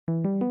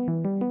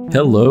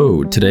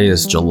Hello, today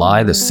is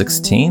July the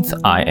 16th.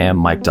 I am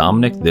Mike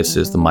Dominic. This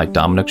is the Mike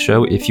Dominic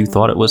Show. If you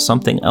thought it was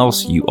something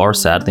else, you are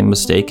sadly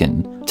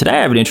mistaken. Today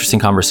I have an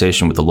interesting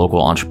conversation with a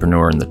local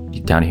entrepreneur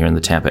down here in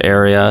the Tampa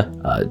area,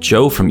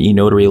 Joe from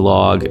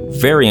eNotaryLog.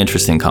 Very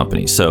interesting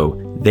company.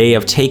 So they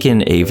have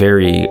taken a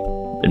very,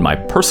 in my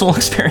personal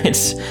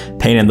experience,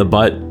 pain in the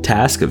butt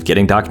task of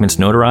getting documents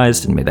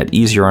notarized and made that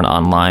easier on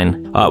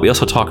online. We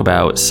also talk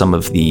about some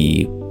of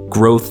the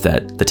growth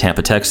that the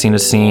Tampa tech scene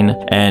has seen.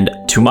 And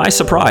to my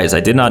surprise, I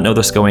did not know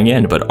this going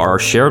in, but our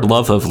shared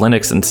love of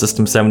Linux and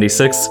System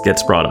 76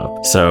 gets brought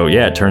up. So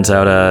yeah, it turns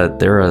out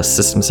they're a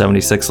System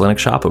 76 Linux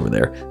shop over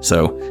there.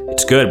 So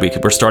it's good.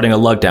 We're starting a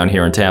lug down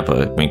here in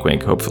Tampa, wink,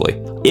 wink,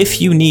 hopefully.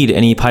 If you need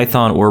any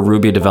Python or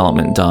Ruby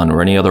development done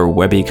or any other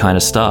webby kind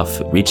of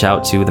stuff, reach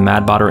out to the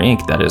Mad Botter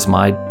Inc. That is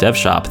my dev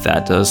shop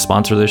that does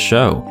sponsor this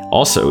show.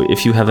 Also,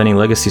 if you have any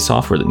legacy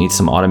software that needs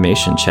some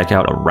automation, check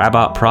out a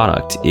Rabot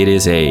product. It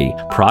is a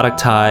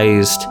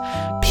productized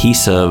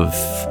piece of,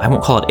 I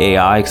won't call it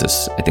AI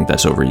because I think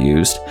that's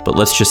overused, but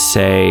let's just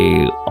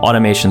say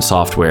automation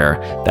software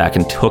that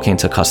can hook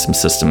into custom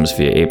systems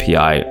via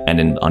API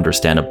and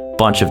understand a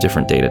bunch of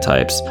different data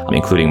types,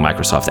 including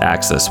Microsoft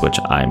Access, which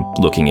I'm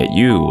looking at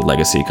you,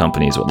 legacy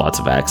companies with lots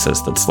of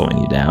access that's slowing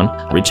you down.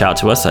 Reach out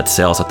to us at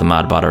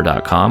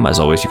sales@themadbotter.com. As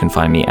always, you can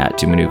find me at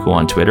Dumanuku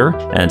on Twitter,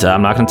 and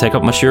I'm not going to take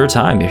up much of your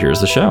time.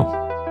 Here's the show.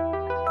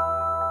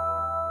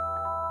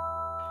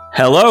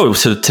 Hello.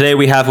 So today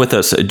we have with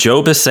us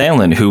Joe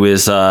Bisaillon, who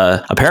is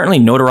apparently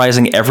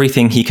notarizing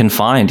everything he can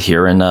find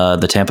here in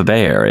the Tampa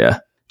Bay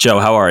area. Joe,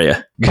 how are you?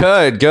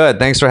 Good.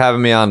 Thanks for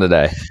having me on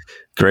today.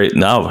 Great.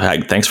 No,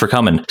 thanks for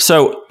coming.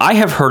 So I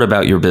have heard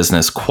about your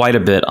business quite a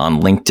bit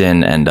on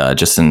LinkedIn and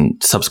just in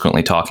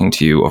subsequently talking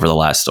to you over the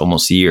last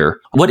almost year.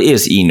 What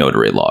is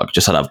eNotaryLog,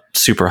 just at a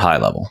super high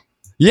level?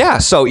 Yeah,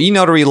 so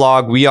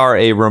eNotaryLog, we are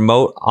a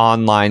remote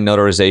online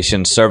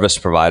notarization service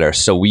provider.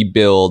 So we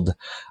build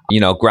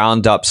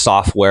ground up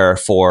software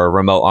for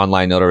remote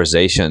online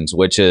notarizations,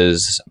 which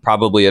is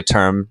probably a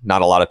term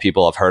not a lot of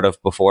people have heard of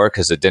before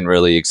because it didn't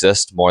really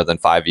exist more than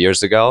 5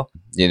 years ago.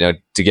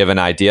 To give an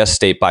idea,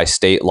 state by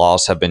state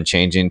laws have been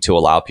changing to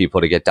allow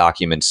people to get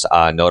documents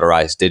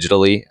notarized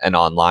digitally and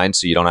online,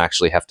 so you don't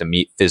actually have to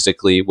meet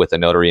physically with a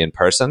notary in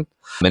person.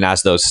 And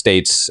as the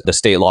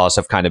state laws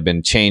have kind of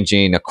been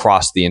changing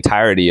across the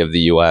entirety of the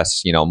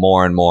US,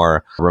 more and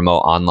more remote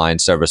online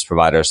service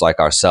providers like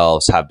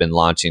ourselves have been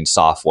launching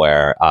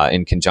software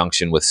in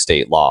conjunction with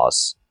state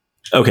laws.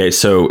 Okay,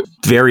 so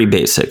very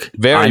basic.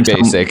 Very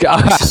basic.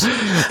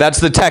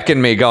 That's the tech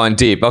in me going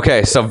deep.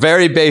 Okay, so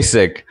very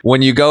basic.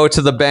 When you go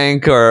to the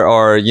bank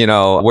or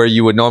where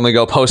you would normally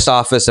go, post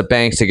office, a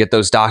bank, to get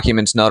those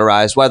documents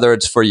notarized, whether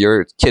it's for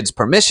your kid's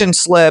permission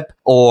slip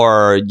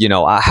or,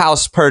 a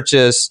house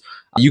purchase,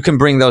 you can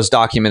bring those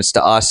documents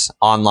to us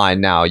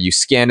online now. You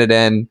scan it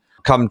in,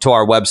 come to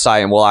our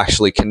website, and we'll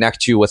actually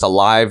connect you with a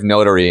live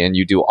notary, and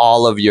you do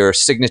all of your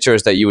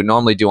signatures that you would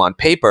normally do on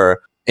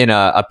paper in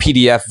a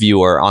PDF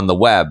viewer on the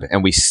web,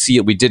 and we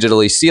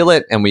digitally seal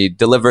it, and we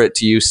deliver it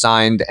to you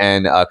signed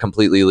and a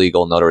completely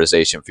legal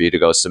notarization for you to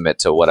go submit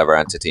to whatever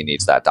entity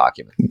needs that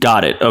document.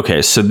 Got it.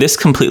 Okay, so this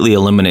completely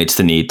eliminates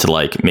the need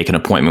to make an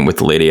appointment with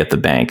the lady at the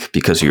bank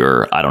because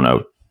you're,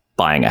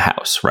 buying a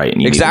house, right?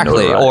 And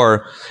exactly.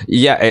 Or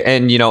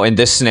and in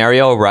this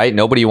scenario, right,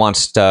 nobody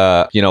wants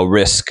to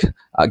risk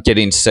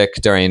getting sick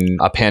during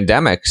a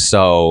pandemic.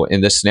 So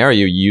in this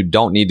scenario, you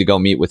don't need to go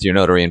meet with your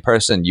notary in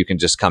person. You can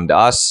just come to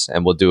us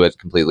and we'll do it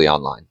completely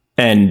online.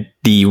 And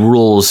the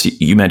rules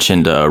you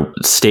mentioned,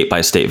 state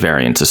by state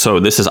variances. So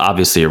this is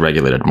obviously a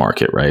regulated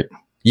market, right?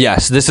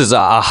 Yes, this is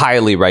a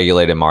highly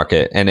regulated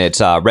market, and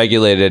it's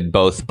regulated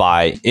both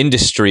by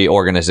industry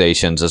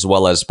organizations as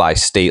well as by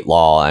state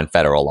law and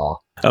federal law.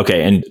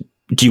 Okay, and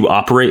do you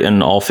operate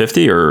in all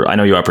 50, or I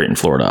know you operate in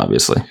Florida,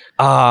 obviously?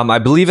 I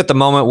believe at the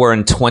moment we're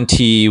in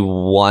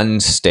 21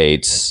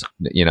 states.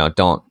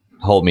 Don't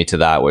hold me to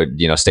that. Where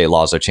state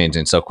laws are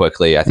changing so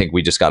quickly. I think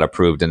we just got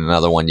approved in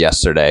another one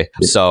yesterday.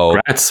 So,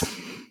 congrats.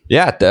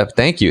 Yeah,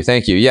 thank you.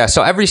 Yeah,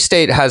 so every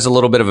state has a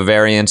little bit of a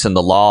variance in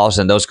the laws,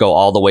 and those go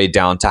all the way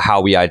down to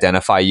how we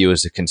identify you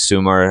as a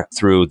consumer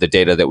through the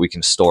data that we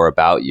can store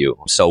about you.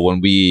 So when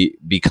we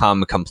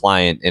become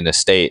compliant in a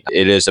state,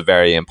 it is a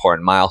very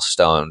important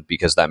milestone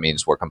because that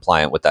means we're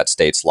compliant with that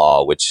state's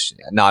law, which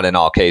not in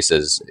all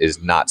cases is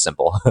not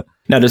simple.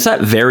 Now, does that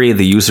vary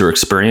the user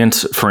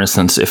experience? For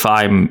instance, if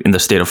I'm in the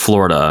state of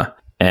Florida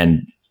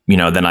and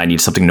then I need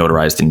something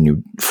notarized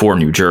for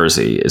New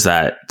Jersey. Is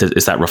that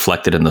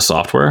reflected in the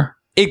software?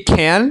 It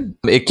can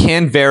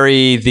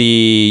vary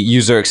the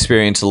user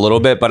experience a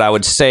little bit, but I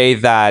would say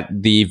that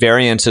the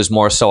variance is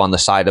more so on the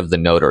side of the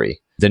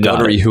notary. The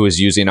notary who is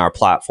using our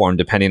platform,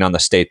 depending on the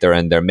state they're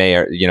in,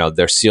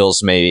 their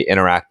seals may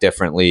interact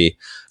differently,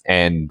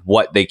 and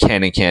what they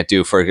can and can't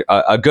do. For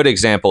a good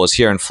example is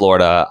here in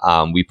Florida,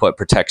 we put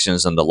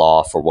protections in the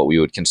law for what we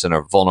would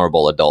consider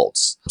vulnerable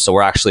adults. So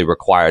we're actually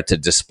required to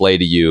display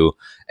to you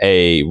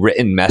a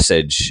written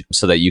message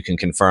so that you can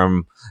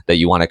confirm that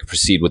you want to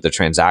proceed with the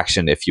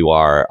transaction if you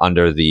are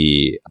under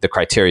the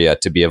criteria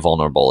to be a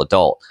vulnerable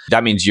adult.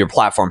 That means your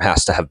platform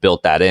has to have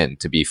built that in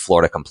to be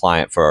Florida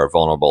compliant for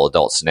vulnerable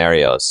adult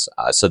scenarios.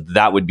 So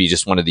that would be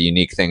just one of the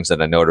unique things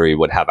that a notary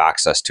would have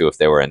access to if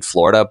they were in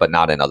Florida, but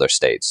not in other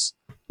states.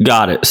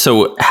 Got it.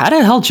 So how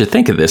the hell did you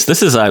think of this?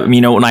 This is,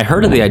 when I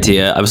heard of the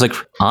idea, I was like,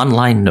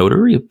 online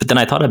notary? But then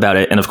I thought about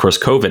it. And of course,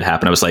 COVID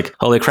happened. I was like,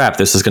 holy crap,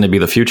 this is going to be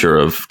the future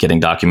of getting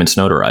documents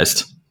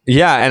notarized.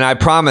 Yeah, and I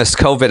promise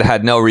COVID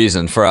had no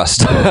reason for us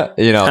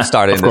to,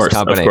 starting this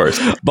company. Of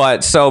course.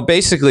 But so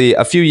basically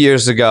a few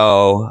years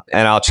ago,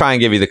 and I'll try and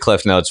give you the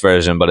Cliff Notes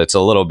version, but it's a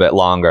little bit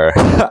longer.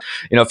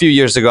 A few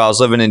years ago, I was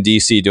living in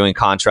DC doing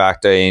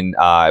contracting.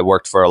 I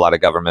worked for a lot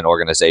of government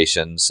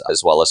organizations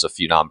as well as a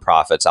few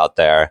nonprofits out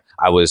there.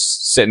 I was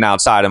sitting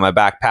outside in my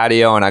back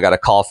patio and I got a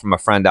call from a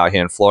friend out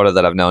here in Florida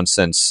that I've known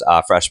since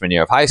freshman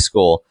year of high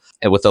school,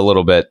 and with a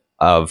little bit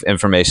of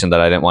information that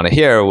I didn't want to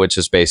hear, which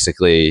is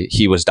basically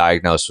he was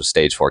diagnosed with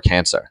stage 4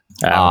 cancer.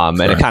 And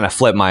it kind of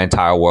flipped my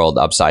entire world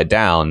upside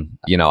down.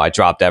 I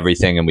dropped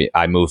everything and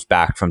I moved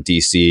back from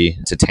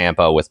DC to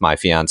Tampa with my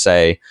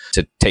fiance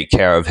to take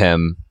care of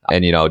him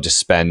and, just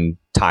spend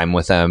time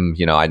with him.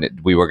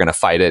 We were going to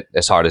fight it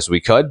as hard as we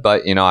could,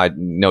 but, I had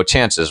no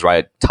chances,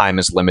 right? Time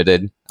is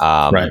limited.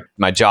 Right.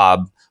 My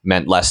job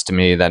meant less to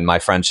me than my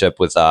friendship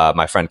with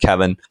my friend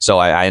Kevin. So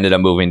I ended up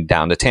moving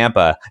down to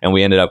Tampa, and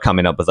we ended up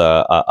coming up with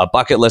a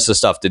bucket list of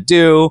stuff to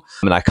do.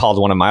 And I called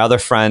one of my other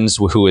friends,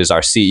 who is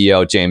our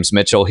CEO, James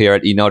Mitchell, here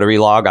at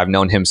eNotaryLog. I've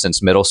known him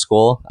since middle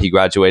school. He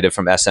graduated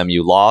from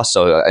SMU Law,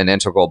 so an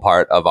integral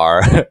part of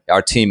our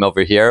team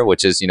over here,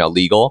 which is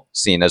legal,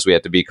 seeing as we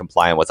have to be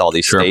compliant with all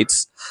these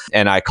states.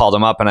 And I called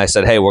him up and I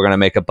said, hey, we're going to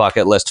make a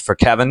bucket list for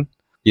Kevin.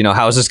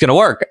 How is this going to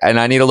work? And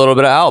I need a little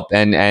bit of help.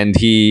 And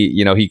he,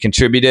 he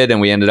contributed,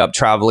 and we ended up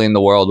traveling the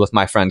world with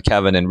my friend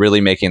Kevin and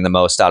really making the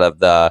most out of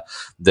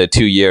the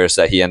 2 years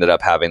that he ended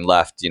up having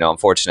left.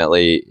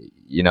 Unfortunately,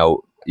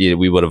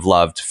 we would have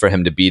loved for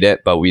him to beat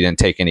it, but we didn't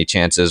take any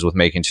chances with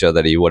making sure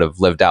that he would have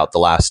lived out the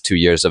last 2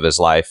 years of his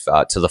life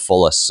to the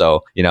fullest.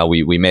 So,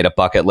 we made a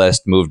bucket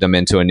list, moved him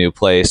into a new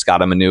place,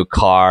 got him a new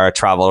car,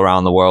 traveled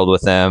around the world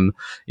with him,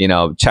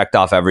 checked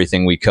off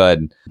everything we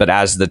could. But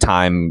as the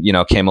time,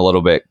 came a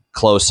little bit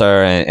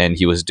closer and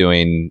he was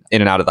doing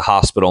in and out of the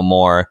hospital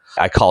more,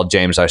 I called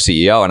James, our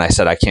CEO, and I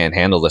said, I can't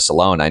handle this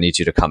alone. I need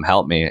you to come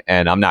help me.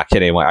 And I'm not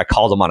kidding. I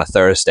called him on a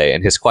Thursday,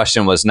 and his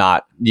question was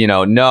not,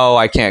 no,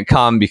 I can't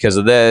come because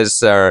of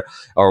this or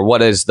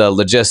what is the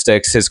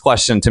logistics. His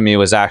question to me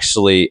was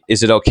actually,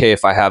 is it okay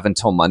if I have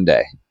until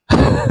Monday?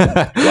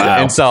 Wow.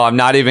 And so I'm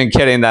not even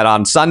kidding that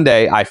on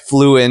Sunday, I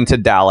flew into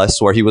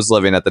Dallas where he was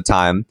living at the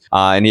time,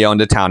 and he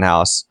owned a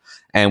townhouse.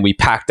 And we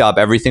packed up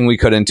everything we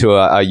could into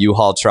a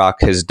U-Haul truck,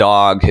 his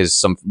dog,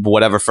 some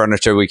whatever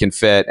furniture we can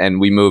fit.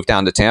 And we moved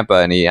down to Tampa,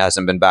 and he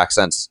hasn't been back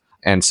since.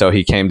 And so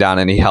he came down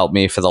and he helped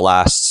me for the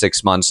last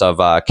 6 months of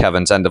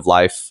Kevin's end of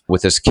life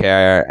with his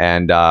care.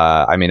 And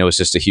it was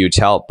just a huge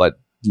help. But,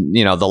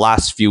 the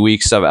last few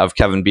weeks of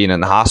Kevin being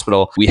in the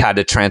hospital, we had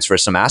to transfer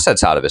some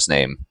assets out of his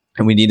name,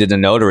 and we needed a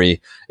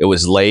notary. It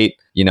was late.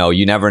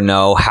 You never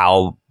know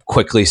how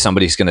quickly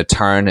somebody's going to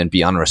turn and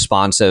be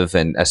unresponsive,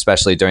 and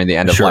especially during the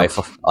end of life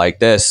like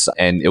this.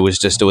 And it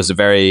was a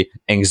very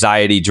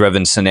anxiety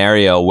driven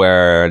scenario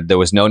where there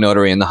was no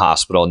notary in the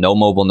hospital, no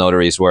mobile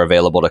notaries were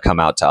available to come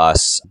out to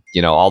us.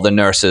 All the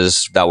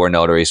nurses that were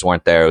notaries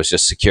weren't there. It was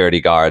just security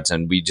guards,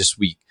 and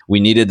we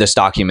needed this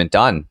document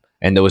done,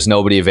 and there was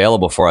nobody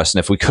available for us. And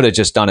if we could have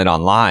just done it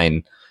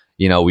online,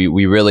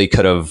 we really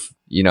could have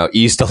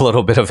eased a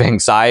little bit of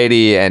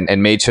anxiety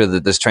and made sure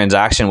that this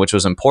transaction, which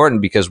was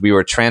important because we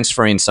were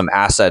transferring some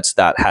assets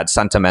that had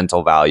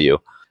sentimental value,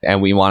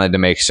 and we wanted to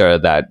make sure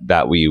that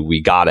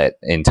we got it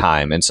in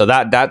time. And so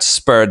that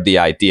spurred the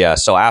idea.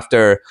 So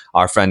after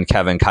our friend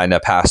Kevin kind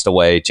of passed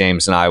away,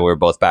 James and I were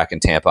both back in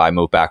Tampa. I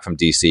moved back from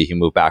DC. He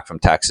moved back from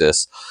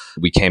Texas.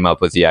 We came up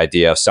with the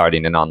idea of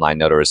starting an online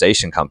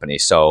notarization company.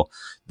 So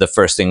the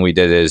first thing we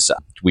did is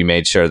we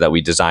made sure that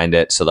we designed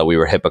it so that we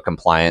were HIPAA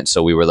compliant.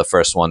 So we were the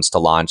first ones to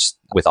launch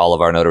with all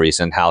of our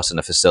notaries in-house in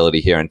a facility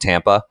here in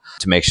Tampa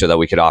to make sure that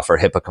we could offer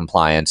HIPAA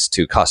compliance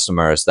to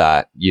customers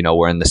that,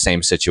 were in the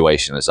same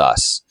situation as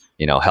us.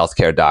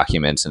 Healthcare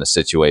documents in a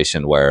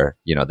situation where,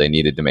 they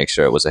needed to make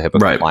sure it was a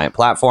HIPAA compliant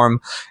platform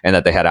and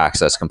that they had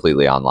access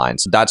completely online.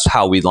 So that's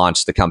how we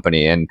launched the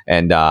company.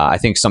 And I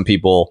think some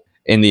people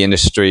in the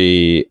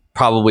industry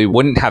probably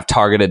wouldn't have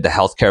targeted the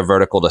healthcare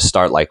vertical to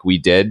start like we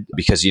did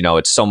because,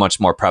 it's so much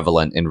more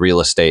prevalent in real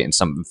estate and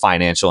some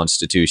financial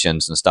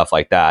institutions and stuff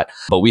like that.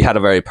 But we had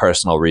a very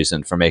personal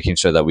reason for making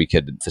sure that we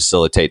could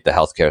facilitate the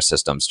healthcare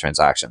system's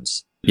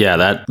transactions. Yeah,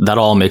 that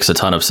all makes a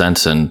ton of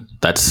sense. And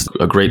that's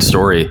a great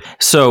story.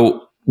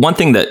 So one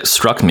thing that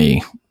struck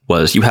me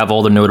was you have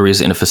all the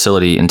notaries in a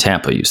facility in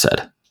Tampa, you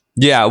said.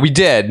 Yeah, we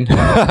did.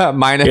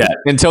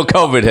 Until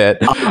COVID hit.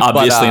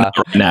 Obviously not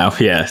right now.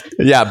 Yeah.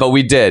 Yeah, but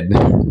we did.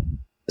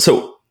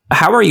 So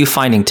how are you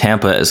finding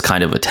Tampa as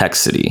kind of a tech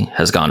city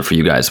has gone for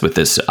you guys with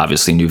this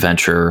obviously new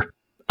venture?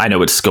 I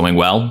know it's going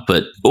well,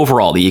 but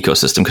overall the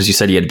ecosystem, because you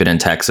said you had been in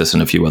Texas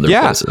and a few other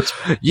places.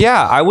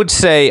 Yeah, I would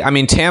say, I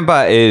mean,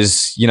 Tampa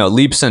is,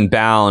 leaps and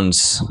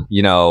bounds,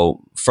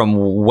 from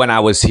when I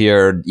was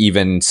here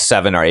even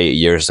 7 or 8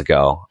 years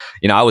ago.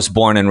 I was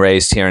born and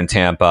raised here in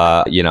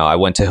Tampa. I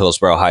went to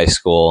Hillsborough High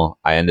School.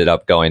 I ended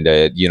up going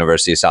to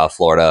University of South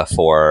Florida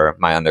for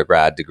my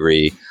undergrad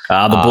degree.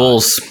 The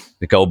Bulls.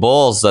 Go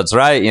Bulls. That's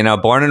right.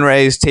 Born and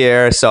raised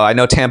here. So I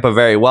know Tampa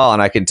very well.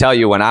 And I can tell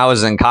you when I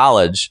was in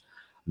college,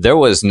 there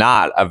was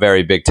not a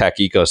very big tech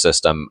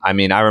ecosystem. I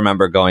mean, I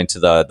remember going to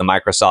the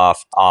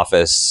Microsoft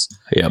office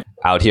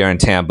out here in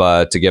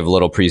Tampa to give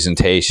little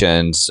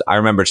presentations. I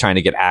remember trying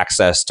to get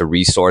access to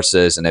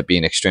resources and it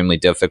being extremely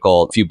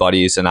difficult. A few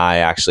buddies and I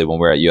actually, when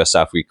we were at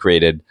USF, we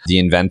created the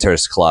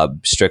Inventors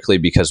Club strictly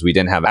because we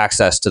didn't have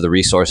access to the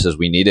resources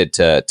we needed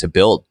to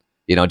build.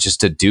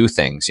 Just to do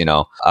things,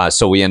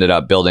 So we ended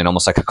up building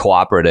almost like a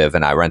cooperative,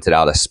 and I rented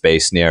out a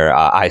space near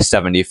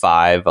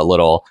I-75, a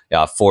little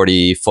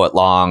 40-foot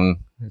long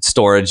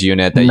storage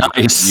unit that you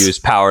can use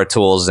power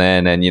tools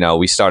in. And,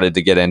 we started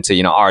to get into,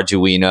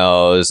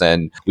 Arduinos,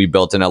 and we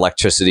built an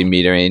electricity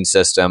metering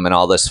system and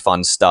all this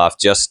fun stuff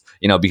just,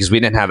 because we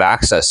didn't have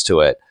access to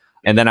it.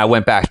 And then I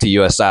went back to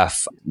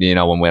USF,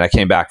 when I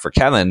came back for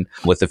Kevin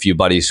with a few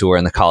buddies who were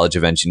in the College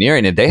of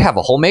Engineering, and they have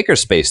a whole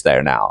makerspace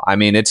there now. I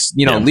mean, it's,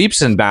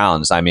 leaps and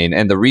bounds. I mean,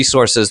 and the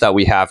resources that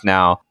we have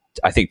now,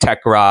 I think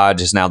Tech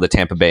Garage is now the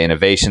Tampa Bay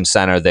Innovation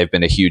Center. They've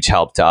been a huge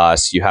help to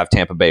us. You have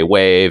Tampa Bay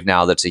Wave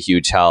now, that's a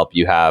huge help.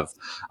 You have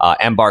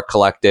Embark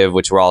Collective,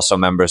 which we're also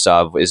members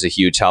of, is a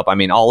huge help. I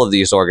mean, all of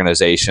these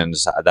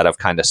organizations that have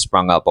kind of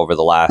sprung up over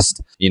the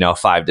last,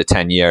 5 to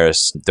 10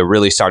 years, they're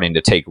really starting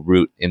to take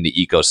root in the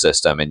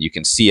ecosystem. And you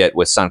can see it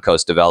with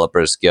Suncoast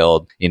Developers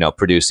Guild,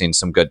 producing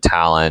some good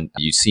talent.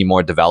 You see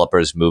more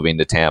developers moving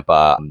to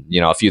Tampa.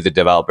 A few of the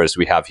developers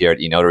we have here at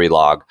eNotary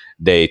Log,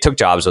 they took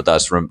jobs with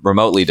us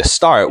remotely to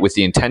start with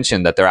the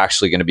intention that they're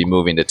actually going to be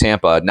moving to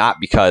Tampa,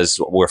 not because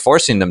we're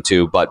forcing them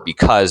to, but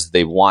because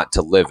they want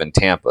to live in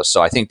Tampa.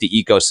 So I think the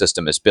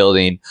ecosystem is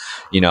building,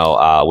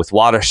 with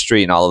Water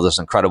Street and all of those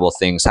incredible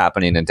things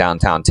happening in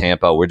downtown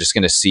Tampa. We're just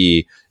going to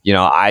see,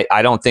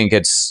 I don't think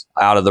it's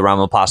out of the realm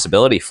of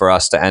possibility for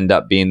us to end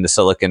up being the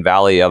Silicon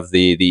Valley of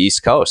the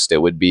East Coast. It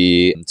would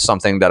be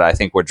something that I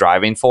think we're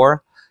driving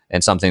for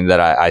and something that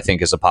I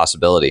think is a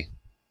possibility.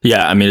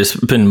 Yeah, I mean, it's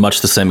been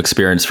much the same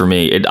experience for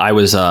me.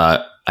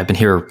 I've been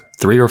here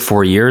 3 or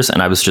 4 years,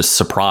 and I was just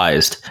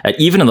surprised at,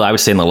 even though I would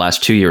say in the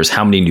last 2 years,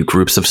 how many new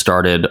groups have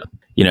started,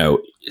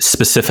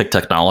 specific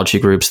technology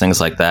groups, things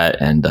like that.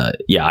 And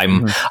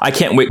I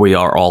can't wait. We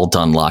are all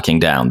done locking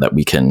down that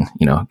we can,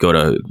 go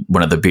to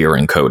one of the beer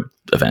and code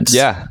events.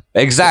 Yeah,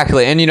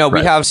 exactly. And,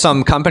 we have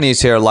some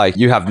companies here, like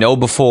you have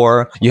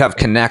KnowBe4, you have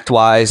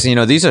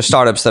ConnectWise, these are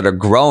startups that are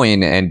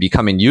growing and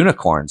becoming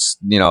unicorns,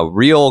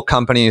 real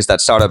companies that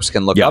startups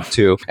can look up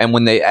to. And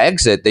when they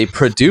exit, they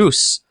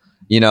produce,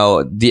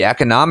 the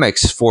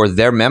economics for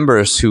their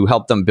members who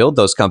help them build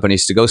those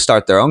companies to go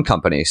start their own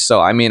companies.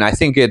 So, I mean, I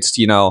think it's,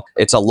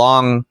 it's a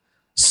long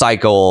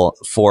cycle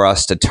for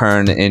us to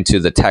turn into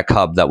the tech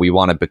hub that we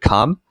want to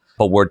become,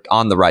 but we're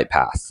on the right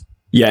path.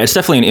 Yeah, it's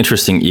definitely an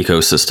interesting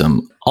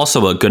ecosystem.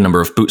 Also a good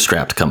number of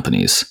bootstrapped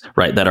companies,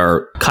 right, that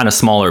are kind of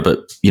smaller, but,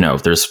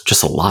 there's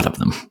just a lot of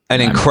them. An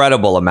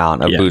incredible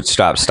amount of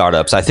bootstrap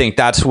startups. I think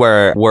that's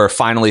where we're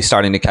finally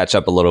starting to catch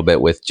up a little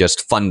bit with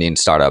just funding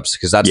startups,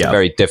 because that's a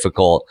very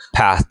difficult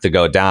path to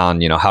go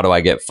down. How do I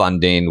get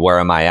funding? Where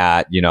am I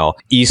at?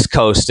 East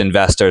Coast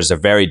investors are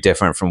very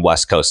different from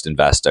West Coast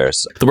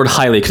investors. The word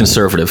highly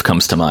conservative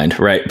comes to mind,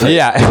 right? But,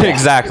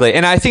 exactly.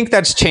 And I think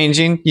that's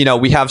changing.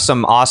 We have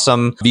some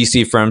awesome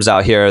VC firms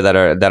out here that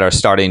are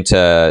starting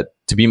to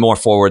be more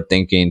forward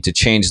thinking, to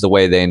change the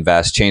way they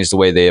invest, change the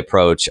way they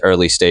approach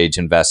early stage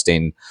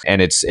investing.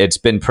 And it's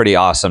been pretty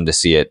awesome to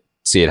see it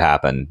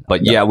happen.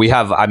 But we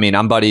have,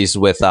 I'm buddies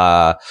with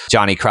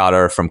Johnny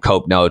Crowder from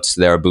Cope Notes.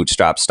 They're a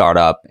bootstrap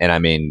startup.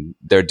 And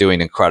they're doing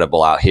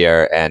incredible out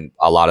here. And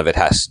a lot of it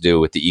has to do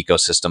with the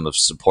ecosystem of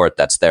support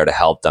that's there to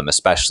help them,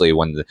 especially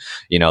when,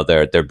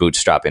 they're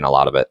bootstrapping a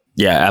lot of it.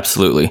 Yeah,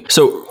 absolutely.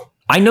 So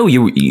I know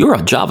you're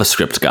a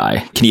JavaScript guy.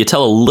 Can you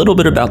tell a little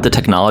bit about the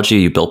technology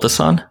you built this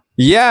on?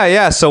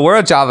 Yeah. So we're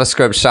a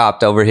JavaScript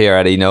shop over here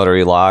at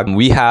eNotary Log.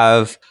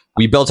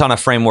 We built on a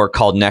framework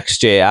called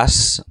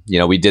Next.js.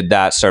 We did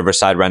that.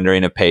 Server-side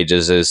rendering of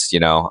pages is,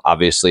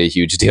 obviously a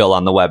huge deal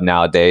on the web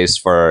nowadays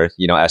for,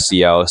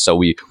 SEO. So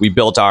we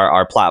built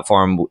our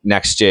platform,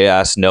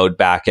 Next.js, Node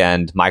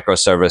backend,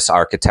 microservice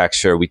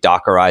architecture. We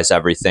Dockerize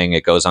everything.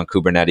 It goes on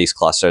Kubernetes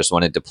clusters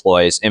when it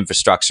deploys.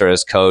 Infrastructure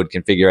as code,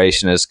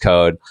 configuration as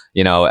code,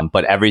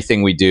 but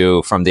everything we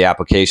do from the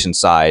application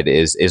side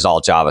is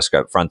all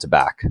JavaScript front to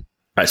back.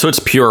 Right, so it's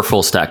pure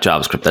full stack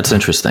JavaScript. That's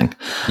interesting.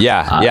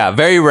 Yeah.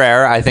 Very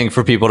rare, I think,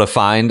 for people to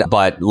find.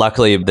 But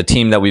luckily, the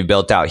team that we've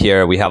built out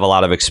here, we have a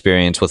lot of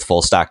experience with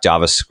full stack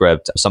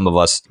JavaScript. Some of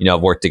us,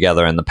 have worked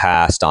together in the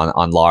past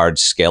on large,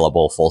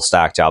 scalable full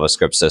stack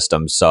JavaScript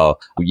systems. So,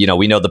 we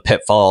know the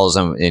pitfalls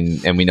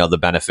and we know the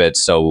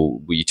benefits.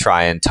 So we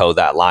try and toe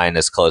that line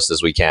as close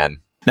as we can.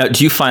 Now,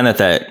 do you find that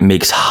that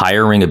makes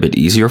hiring a bit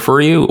easier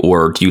for you,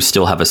 or do you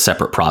still have a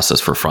separate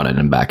process for front end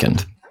and back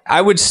end?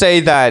 I would say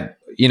that,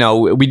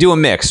 we do a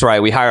mix,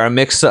 right? We hire a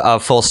mix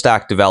of full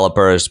stack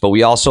developers, but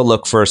we also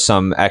look for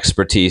some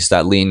expertise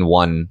that lean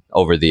one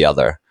over the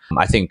other.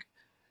 I think,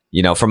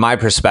 from my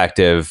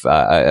perspective,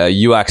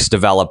 a UX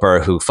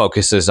developer who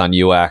focuses on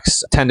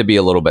UX tend to be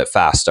a little bit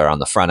faster on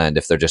the front end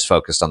if they're just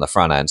focused on the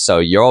front end. So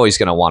you're always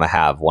going to want to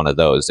have one of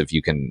those if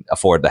you can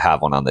afford to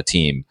have one on the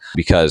team,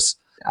 because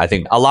I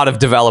think a lot of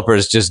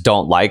developers just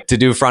don't like to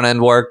do front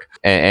end work,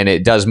 and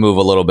it does move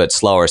a little bit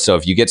slower. So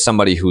if you get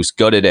somebody who's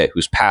good at it,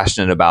 who's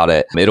passionate about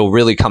it, it'll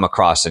really come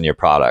across in your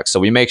product. So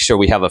we make sure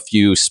we have a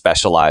few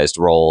specialized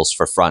roles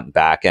for front and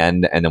back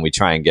end, and then we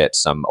try and get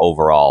some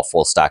overall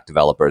full stack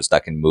developers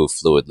that can move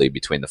fluidly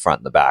between the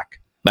front and the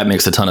back. That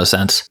makes a ton of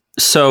sense.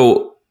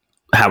 So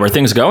how are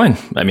things going?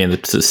 I mean,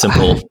 it's a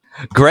simple...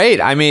 Great.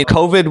 I mean,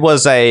 COVID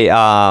was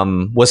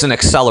an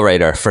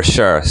accelerator for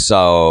sure.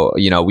 So,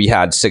 we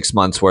had 6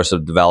 months worth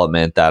of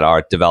development that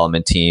our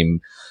development team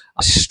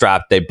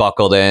they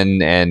buckled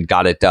in and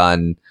got it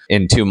done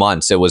in 2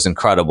 months. It was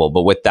incredible.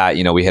 But with that,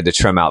 we had to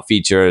trim out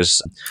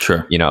features,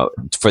 sure,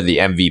 for the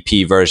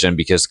MVP version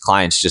because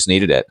clients just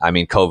needed it. I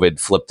mean, COVID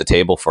flipped the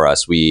table for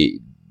us.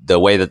 The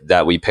way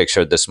that we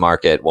pictured this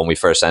market when we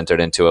first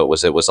entered into it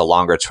was a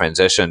longer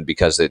transition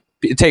because it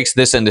takes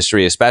this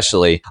industry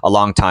especially a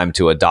long time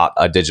to adopt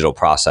a digital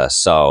process.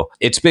 So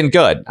it's been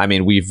good. I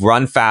mean, we've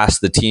run fast.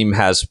 The team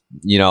has,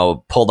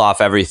 pulled off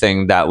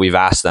everything that we've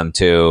asked them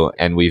to,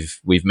 and we've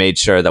made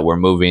sure that we're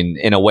moving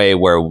in a way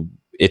where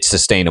it's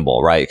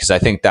sustainable, right? Because I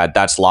think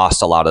that's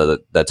lost a lot of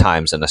the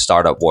times in the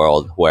startup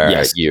world where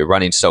yes, you're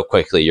running so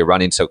quickly,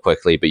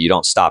 but you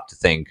don't stop to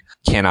think,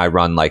 can I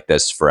run like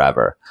this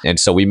forever? And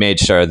so we made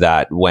sure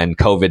that when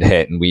COVID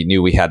hit and we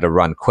knew we had to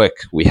run quick,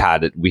 we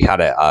had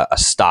a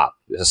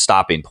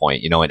stopping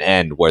point, an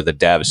end where the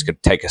devs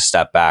could take a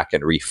step back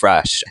and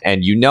refresh.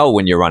 And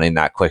when you're running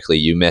that quickly,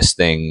 you miss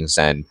things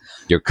and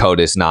your code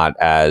is not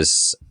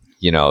as,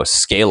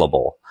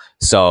 scalable.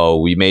 So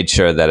we made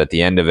sure that at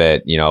the end of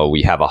it,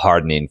 we have a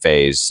hardening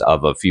phase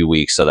of a few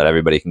weeks so that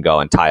everybody can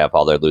go and tie up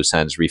all their loose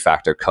ends,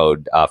 refactor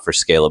code for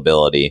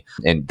scalability.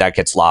 And that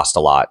gets lost a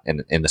lot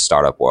in the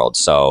startup world.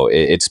 So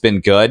it's been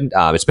good.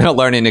 It's been a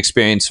learning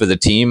experience for the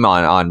team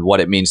on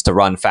what it means to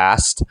run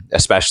fast,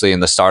 especially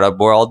in the startup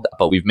world.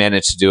 But we've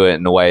managed to do it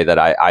in a way that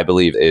I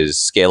believe is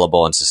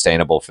scalable and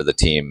sustainable for the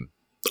team.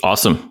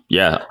 Awesome.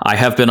 Yeah. I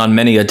have been on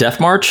many a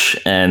death march,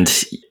 and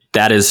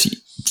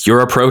your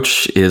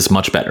approach is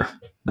much better.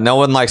 No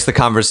one likes the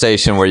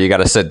conversation where you got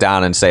to sit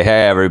down and say,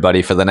 hey,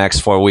 everybody, for the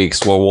next 4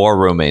 weeks, we're war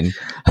rooming.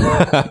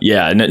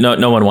 Yeah,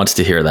 no one wants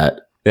to hear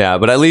that. Yeah,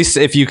 but at least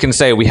if you can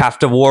say we have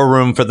to war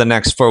room for the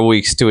next 4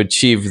 weeks to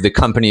achieve the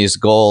company's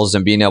goals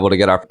and being able to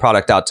get our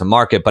product out to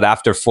market. But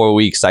after 4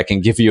 weeks, I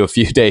can give you a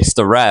few days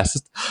to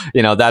rest.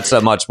 That's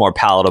a much more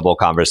palatable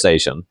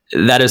conversation.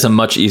 That is a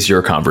much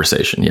easier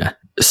conversation. Yeah.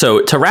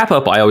 So to wrap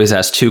up, I always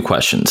ask 2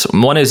 questions.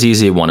 One is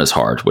easy, one is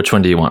hard. Which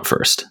one do you want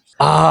first?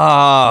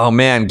 Oh,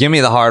 man, give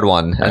me the hard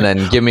one and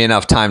then give me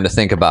enough time to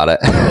think about it.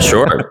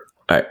 Sure.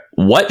 All right.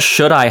 What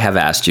should I have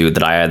asked you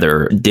that I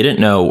either didn't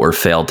know or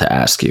failed to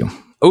ask you?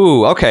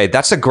 Ooh, okay.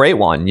 That's a great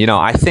one.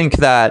 I think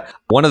that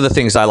one of the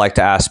things I like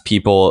to ask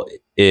people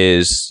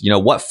is,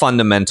 what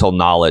fundamental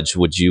knowledge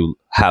would you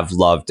have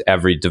loved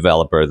every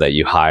developer that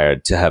you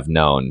hired to have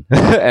known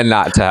and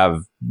not to have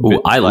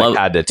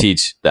had to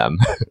teach them?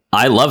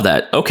 I love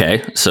that.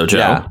 Okay. So, Joe.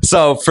 Yeah.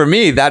 So for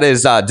me, that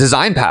is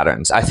design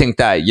patterns. I think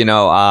that,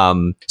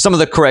 some of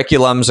the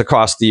curriculums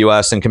across the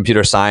US in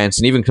computer science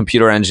and even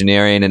computer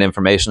engineering and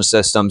information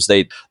systems,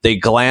 they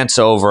glance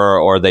over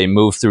or they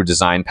move through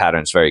design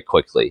patterns very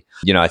quickly.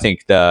 I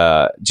think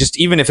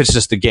even if it's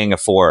just the Gang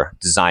of Four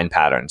design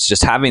patterns,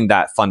 just having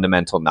that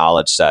fundamental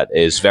knowledge set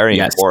is very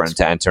important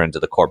to enter into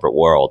the corporate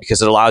world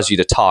because it allows you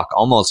to talk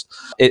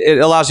it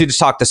allows you to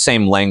talk the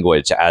same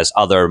language as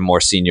other more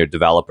senior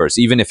developers.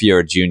 Even if you're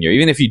a junior,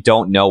 even if you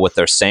don't know what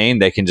they're saying,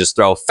 they can just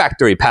throw a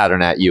factory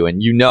pattern at you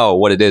and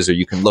what it is, or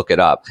you can look it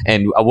up.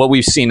 And what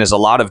we've seen is a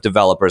lot of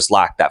developers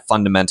lack that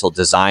fundamental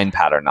design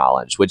pattern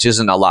knowledge, which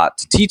isn't a lot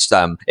to teach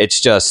them. It's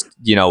just,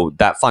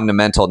 that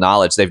fundamental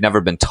knowledge. They've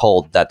never been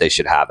told that they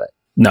should have it.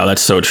 No,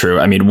 that's so true.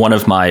 I mean, one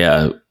of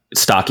my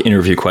stock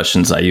interview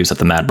questions I use at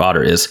the Mad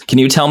Botter is, can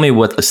you tell me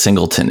what a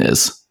singleton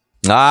is?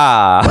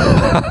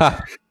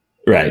 Ah,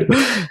 right.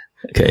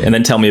 Okay. And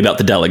then tell me about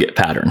the delegate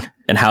pattern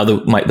and how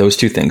might those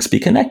two things be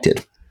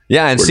connected?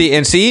 Yeah.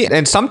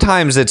 And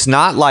sometimes it's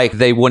not like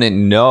they wouldn't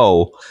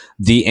know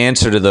the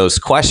answer to those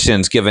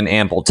questions given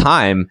ample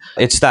time.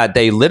 It's that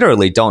they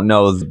literally don't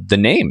know the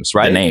names,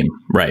 right? The name.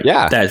 Right.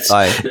 Yeah. That's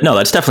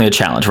definitely a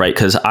challenge, right?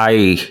 Because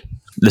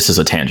this is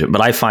a tangent,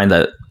 but I find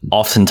that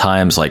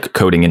oftentimes like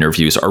coding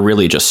interviews are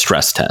really just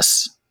stress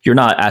tests. You're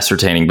not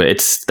ascertaining, but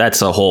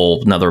that's a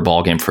whole another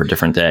ballgame for a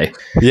different day.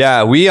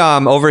 Yeah, we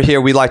over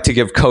here we like to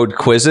give code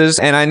quizzes,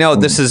 and I know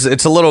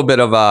it's a little bit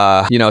of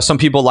a, some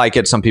people like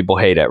it, some people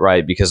hate it,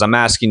 right? Because I'm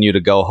asking you to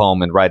go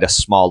home and write a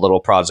small little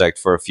project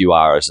for a few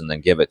hours and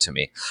then give it to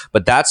me.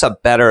 But that's a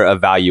better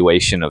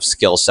evaluation of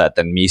skill set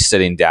than me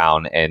sitting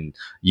down and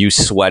you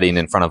sweating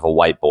in front of a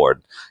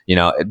whiteboard.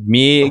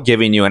 Me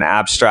giving you an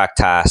abstract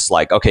task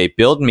like, okay,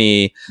 build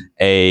me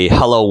a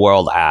Hello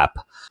World app.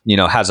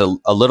 Has a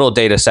little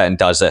data set and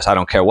does this. I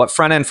don't care what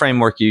front end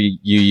framework you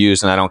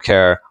use, and I don't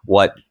care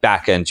what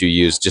back end you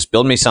use. Just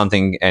build me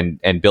something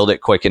and build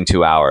it quick in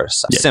 2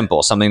 hours. Yeah.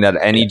 Simple, something that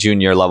any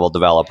junior level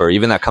developer,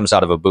 even that comes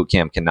out of a boot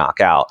camp, can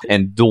knock out.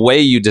 And the way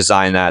you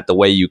design that, the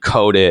way you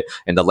code it,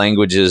 and the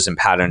languages and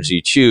patterns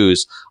you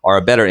choose are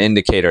a better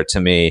indicator to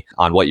me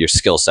on what your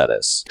skill set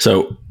is.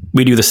 So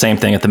we do the same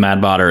thing at the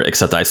Madbotter,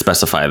 except I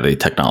specify the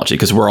technology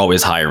because we're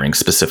always hiring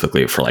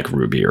specifically for like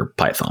Ruby or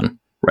Python.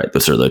 Right.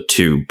 Those are the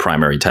two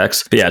primary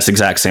techs. But yeah, it's the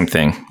exact same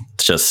thing.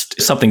 It's just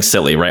something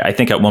silly, right? I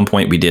think at one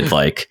point we did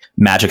like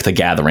Magic the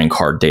Gathering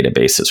card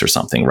databases or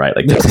something, right?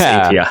 Like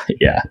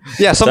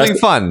yeah, something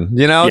fun.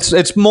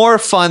 It's more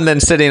fun than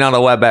sitting on a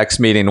WebEx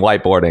meeting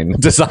whiteboarding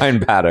design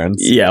patterns.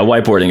 Yeah,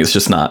 whiteboarding is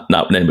just not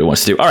what anybody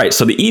wants to do. All right,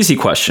 so the easy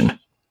question.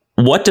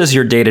 What does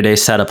your day-to-day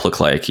setup look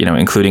like,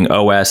 including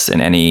OS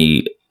and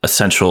any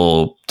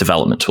essential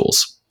development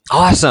tools?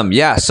 Awesome.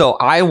 Yeah. So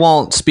I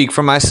won't speak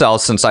for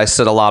myself since I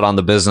sit a lot on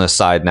the business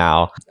side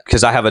now,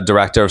 because I have a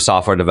director of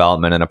software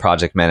development and a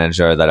project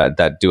manager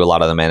that do a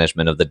lot of the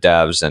management of the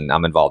devs, and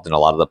I'm involved in a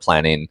lot of the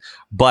planning.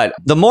 But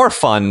the more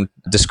fun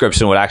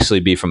description would actually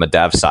be from a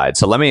dev side.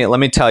 So let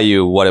me tell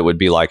you what it would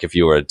be like if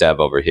you were a dev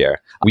over here.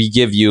 We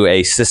give you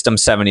a System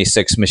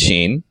 76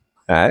 machine.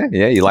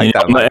 Yeah, you like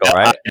that, Michael,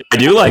 right? I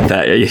do like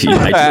that. I do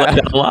like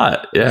that a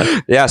lot. Yeah.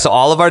 Yeah. So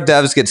all of our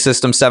devs get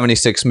System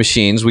 76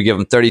 machines. We give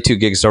them 32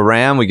 gigs of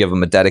RAM. We give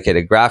them a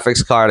dedicated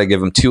graphics card. I give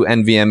them 2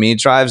 NVMe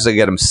drives. I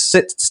get them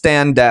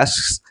sit-stand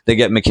desks. They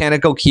get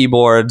mechanical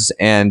keyboards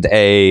and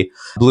a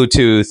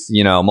Bluetooth,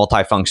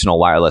 multifunctional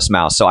wireless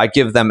mouse. So I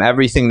give them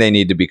everything they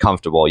need to be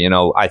comfortable.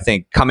 I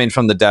think coming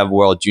from the dev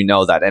world,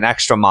 that an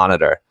extra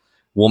monitor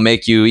will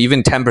make you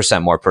even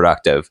 10% more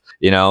productive.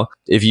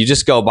 If you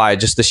just go by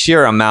just the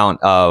sheer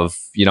amount of,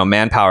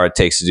 manpower it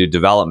takes to do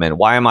development,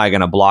 why am I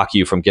going to block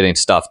you from getting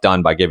stuff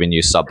done by giving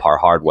you subpar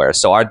hardware?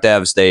 So our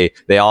devs,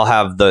 they all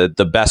have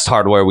the best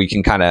hardware we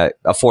can kind of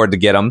afford to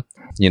get them,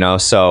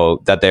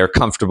 so that they're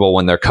comfortable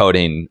when they're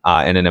coding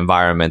in an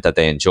environment that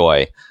they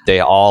enjoy. They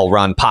all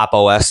run Pop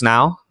OS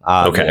now.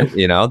 Okay.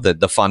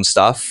 The fun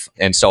stuff.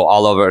 And so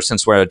all over,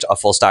 since we're a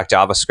full stack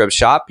JavaScript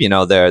shop,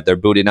 they're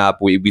booting up.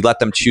 We let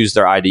them choose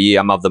their IDE.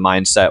 I'm of the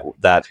mindset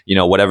that,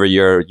 whatever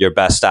you're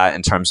best at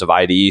in terms of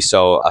IDE.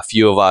 So a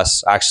few of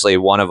us, actually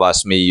one of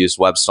us, me, use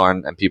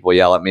WebStorm, and people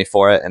yell at me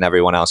for it, and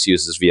everyone else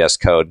uses VS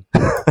Code.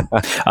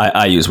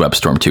 I use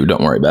WebStorm too.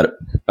 Don't worry about it.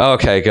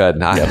 Okay,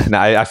 good.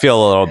 I feel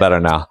a little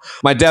better now.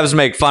 My devs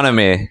make fun of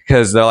me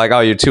because they're like, oh,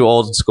 you're too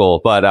old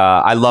school. But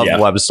I love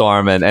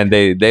WebStorm and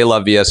they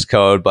love VS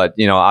Code. But,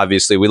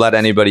 obviously we let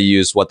anybody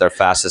use what they're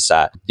fastest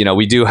at.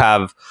 We do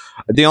have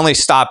the only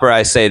stopper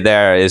I say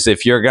there is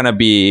if you're going to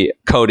be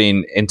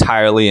coding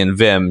entirely in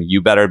Vim,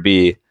 you better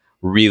be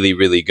really,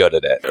 really good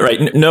at it.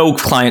 Right. No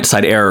client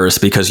side errors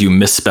because you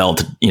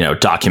misspelled,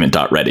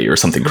 document.ready or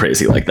something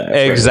crazy like that.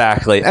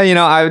 Exactly.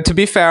 Right? To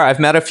be fair, I've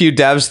met a few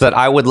devs that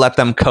I would let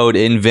them code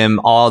in Vim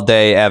all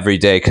day, every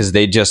day, because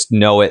they just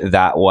know it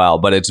that well.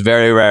 But it's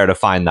very rare to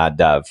find that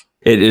dev.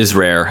 It is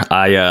rare.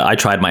 I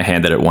tried my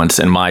hand at it once,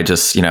 and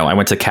I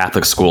went to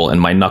Catholic school, and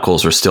my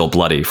knuckles are still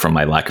bloody from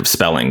my lack of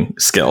spelling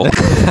skill.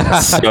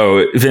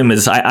 So Vim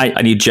is, I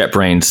need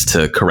JetBrains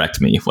to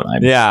correct me when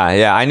I'm.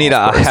 Yeah. I need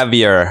a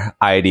heavier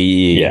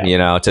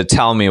IDE, to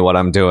tell me what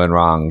I'm doing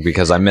wrong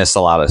because I miss a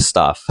lot of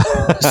stuff.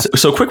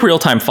 So quick real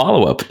time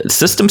follow up.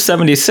 System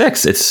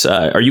 76. It's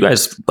are you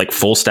guys like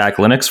full stack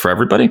Linux for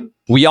everybody?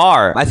 We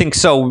are. I think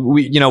so.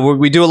 We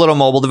do a little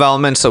mobile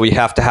development, so we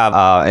have to have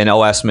an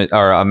OS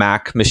or a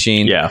Mac machine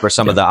for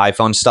some of the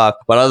iPhone stuff.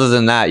 But other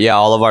than that,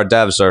 all of our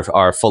devs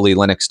are fully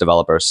Linux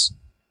developers.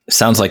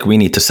 Sounds like we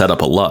need to set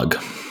up a lug.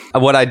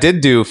 What I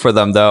did do for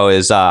them, though,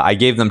 is I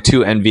gave them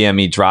 2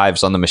 NVMe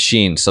drives on the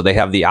machine. So they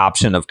have the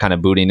option of kind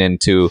of booting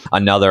into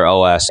another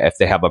OS if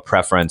they have a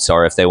preference,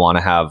 or if they want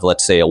to have,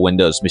 let's say, a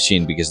Windows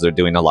machine because they're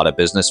doing a lot of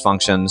business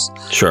functions.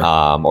 Sure.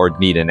 Or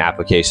need an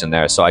application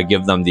there. So I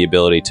give them the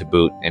ability to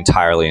boot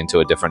entirely into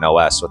a different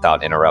OS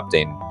without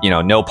interrupting.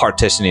 No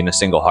partitioning a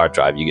single hard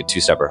drive. You get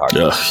 2 separate hard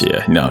drives.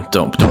 Yeah. No,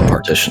 don't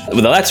partition.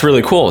 Well, that's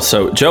really cool.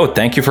 So, Joe,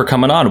 thank you for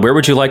coming on. Where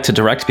would you like to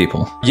direct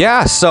people?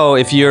 Yeah. So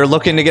if you're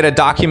looking to get a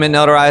document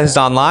notarized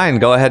online,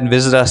 go ahead and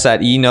visit us at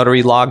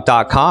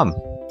enotarylog.com.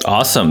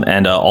 Awesome.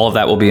 And all of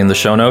that will be in the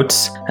show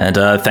notes. And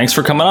thanks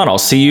for coming on. I'll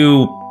see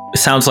you,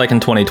 sounds like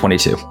in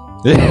 2022.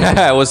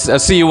 Yeah, I'll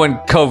see you when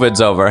COVID's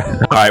over.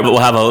 All right, we'll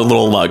have a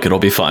little lug. It'll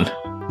be fun.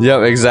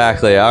 Yep,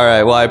 exactly. All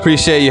right. Well, I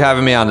appreciate you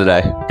having me on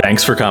today.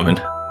 Thanks for coming.